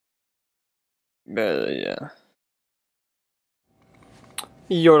Yeah.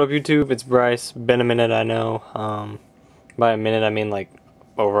 Yo, what up YouTube, it's Bryce. Been a minute, I know. By a minute I mean like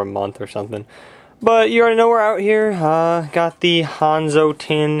over a month or something. But you already know we're out here. Got the Hanzo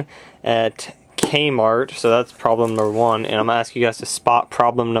tin at Kmart, so that's problem number 1. And I'm gonna ask you guys to spot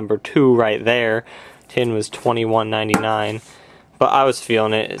problem number 2 right there. Tin was $21.99. But I was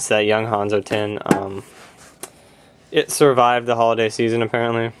feeling it. It's that young Hanzo tin. It survived the holiday season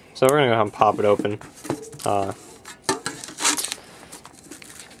apparently. So we're gonna go ahead and pop it open.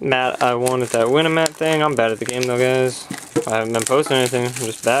 Matt, I wanted that Winamat thing. I'm bad at the game though, guys. I haven't been posting anything. I'm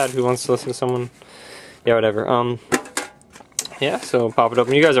just bad. Who wants to listen to someone? Yeah, whatever. Yeah, so pop it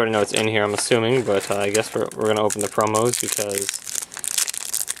open. You guys already know what's in here, I'm assuming, but I guess we're gonna open the promos because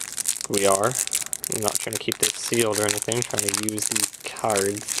we are. I'm not trying to keep this sealed or anything. I'm trying to use these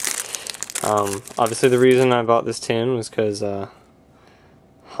cards. Obviously the reason I bought this tin was because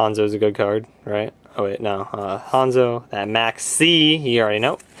Hanzo's a good card, right? Oh wait, no. Hanzo, that Max C, you already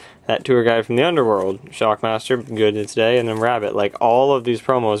know. That tour guide from the underworld. Shockmaster, good today, and then Rabbit. Like, all of these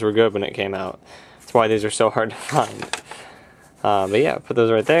promos were good when it came out. That's why these are so hard to find. But yeah, put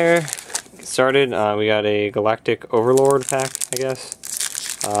those right there. Get started. We got a Galactic Overlord pack, I guess.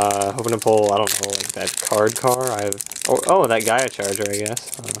 Hoping to pull, I don't know, like that card car. I have, oh, that Gaia Charger, I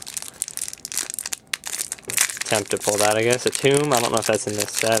guess. Attempt to pull that, I guess. A Tomb, I don't know if that's in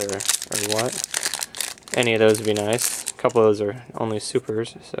this set or what. Any of those would be nice. A couple of those are only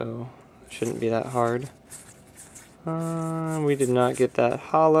supers, so it shouldn't be that hard. We did not get that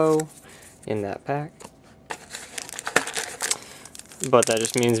holo in that pack. But that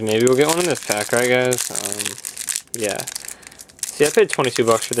just means maybe we'll get one in this pack, right guys? Yeah. See, I paid 22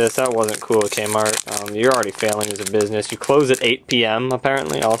 bucks for this. That wasn't cool at Kmart. You're already failing as a business. You close at 8 p.m.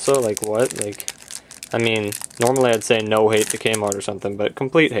 apparently also. Like, what? Like, I mean, normally I'd say no hate to Kmart or something, but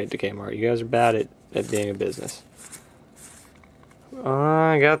complete hate to Kmart. You guys are bad at being a business.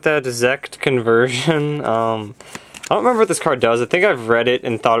 I got that Zect conversion. I don't remember what this card does. I think I've read it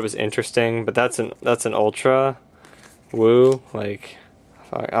and thought it was interesting, but that's an ultra. Woo. Like,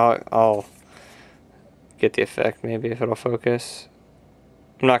 I'll get the effect maybe if it'll focus.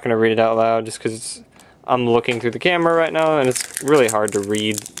 I'm not gonna read it out loud just because I'm looking through the camera right now and it's really hard to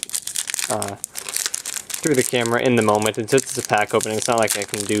read through the camera in the moment. And since it's a pack opening, it's not like I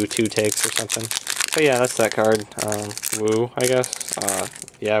can do 2 takes or something. But yeah, that's that card. Woo, I guess.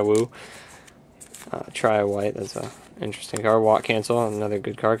 Yeah, Woo. Try a white, that's a interesting card. Walk Cancel, another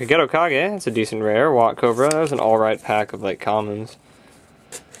good card. Kageto Kage, that's a decent rare. Walk Cobra, that was an alright pack of like commons.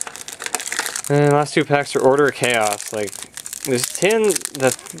 And last 2 packs are Order of Chaos. Like, this tin,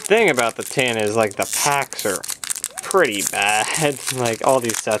 the thing about the tin is like the packs are pretty bad. Like, all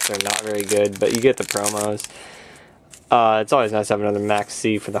these sets are not very good, but you get the promos. It's always nice to have another Max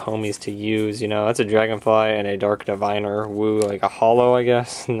C for the homies to use, you know. That's a Dragonfly and a Dark Diviner. Woo, like a holo, I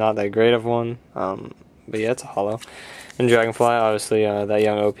guess. Not that great of one. But yeah, it's a holo. And Dragonfly, obviously, that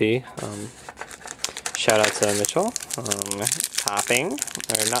young OP. Shout out to Mitchell. Topping.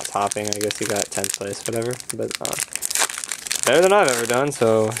 Or not topping, I guess he got 10th place, whatever. But, better than I've ever done,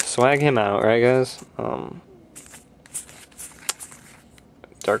 so swag him out, right, guys?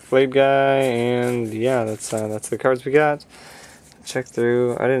 Dark Blade guy, and yeah, that's the cards we got. Check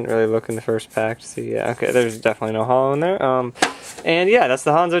through. I didn't really look in the first pack to see. Yeah, okay, there's definitely no holo in there. And yeah, that's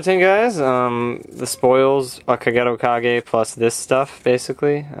the Hanzo tin, guys. The spoils, a Kageto Kage plus this stuff,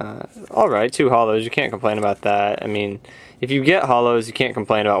 basically. Alright, 2 holos. You can't complain about that. I mean, if you get holos, you can't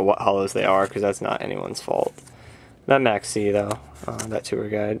complain about what holos they are, because that's not anyone's fault. That Max C, though. That tour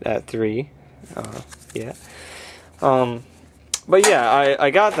guide at 3. Yeah. But yeah, I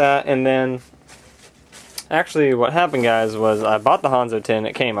got that, and then actually what happened, guys, was I bought the Hanzo tin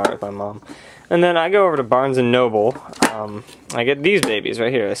at Kmart with my mom, and then I go over to Barnes & Noble. I get these babies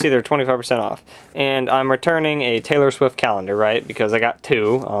right here. I see they're 25% off, and I'm returning a Taylor Swift calendar, right, because I got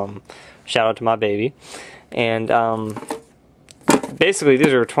 2. Shout out to my baby. And basically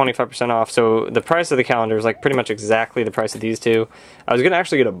these are 25% off, so the price of the calendar is like pretty much exactly the price of these 2. I was gonna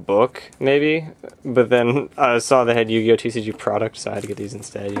actually get a book maybe, but then I saw they had Yu-Gi-Oh TCG product, so I had to get these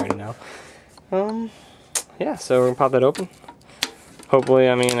instead. You already know. Yeah, so we're gonna pop that open. Hopefully,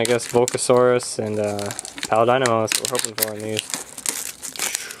 I mean, I guess Volcasaurus and Paladino is what we're hoping for in these.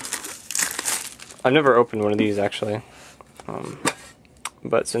 I've never opened one of these actually,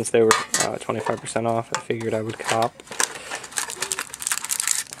 but since they were 25% off, I figured I would cop.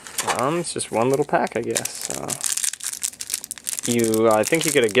 It's just one little pack, I guess. I think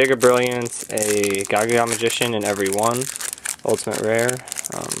you get a Giga Brilliant, a Gaga Magician in every one. Ultimate Rare.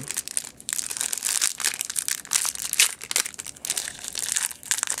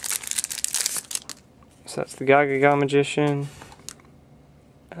 So that's the Gaga Magician.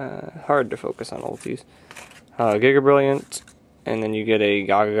 Hard to focus on ultis. Giga Brilliant, and then you get a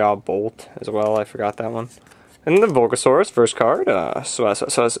Gaga Bolt as well. I forgot that one. And the Volcasaurus, first card.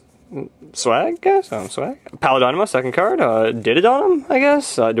 Swag, guys? Swag. Paladynamo, second card. Didodonum, I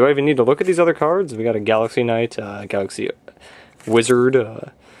guess? Do I even need to look at these other cards? We got a Galaxy Knight, Galaxy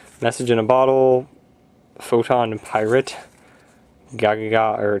Wizard, Message in a Bottle, Photon Pirate,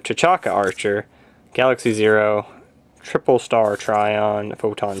 T'Chaka Archer, Galaxy Zero, Triple Star Tryon,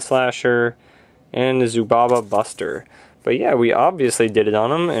 Photon Slasher, and the Zubaba Buster. But yeah, we obviously did it on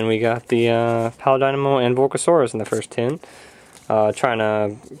them, and we got the Paladynamo and Volcasaurus in the first 10. Trying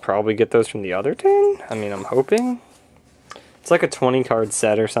to probably get those from the other 10. I mean, I'm hoping. It's like a 20 card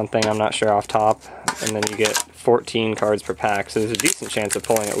set or something, I'm not sure off top. And then you get 14 cards per pack, so there's a decent chance of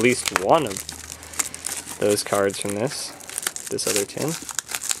pulling at least one of those cards from this other 10.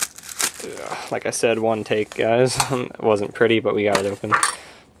 Like I said, one take, guys. It wasn't pretty, but we got it open.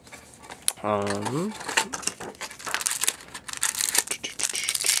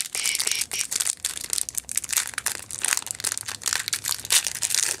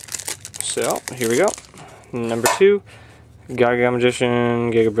 So, here we go. Number 2, Gaga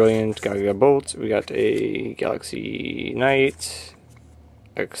Magician, Giga Brilliant, Gaga Bolt. We got a Galaxy Knight,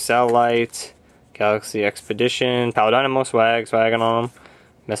 Excellite, Galaxy Expedition, Paladynamo, swagging on them,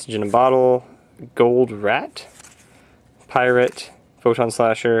 Message in a Bottle, Gold Rat, Pirate, Photon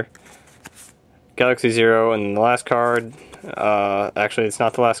Slasher, Galaxy Zero, and the last card, actually it's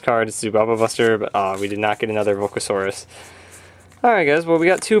not the last card, it's Zubaba Buster, but we did not get another Volcasaurus. Alright guys, well we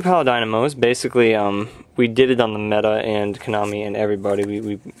got 2 Paladynamos. Basically, we did it on the meta and Konami and everybody.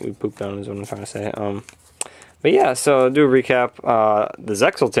 We pooped on them is what I'm trying to say. But yeah, so do a recap. The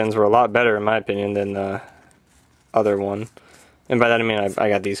Zexaltins were a lot better in my opinion than the other one. And by that I mean I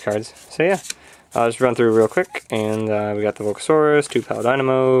got these cards. So yeah, I'll just run through real quick. And we got the Volcasaurus, 2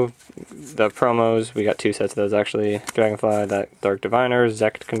 Paladynamo, the promos, we got 2 sets of those actually. Dragonfly, that Dark Diviner,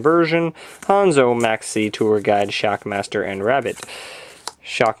 Zect Conversion, Hanzo, Maxi, Tour Guide, Shockmaster, and Rabbit.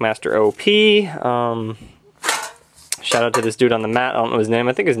 Shockmaster OP. Shout out to this dude on the mat, I don't know his name,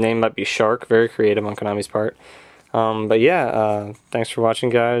 I think his name might be Shark, very creative on Konami's part. But yeah, thanks for watching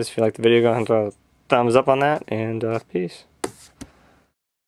guys. If you liked the video, go ahead and throw a thumbs up on that, and peace.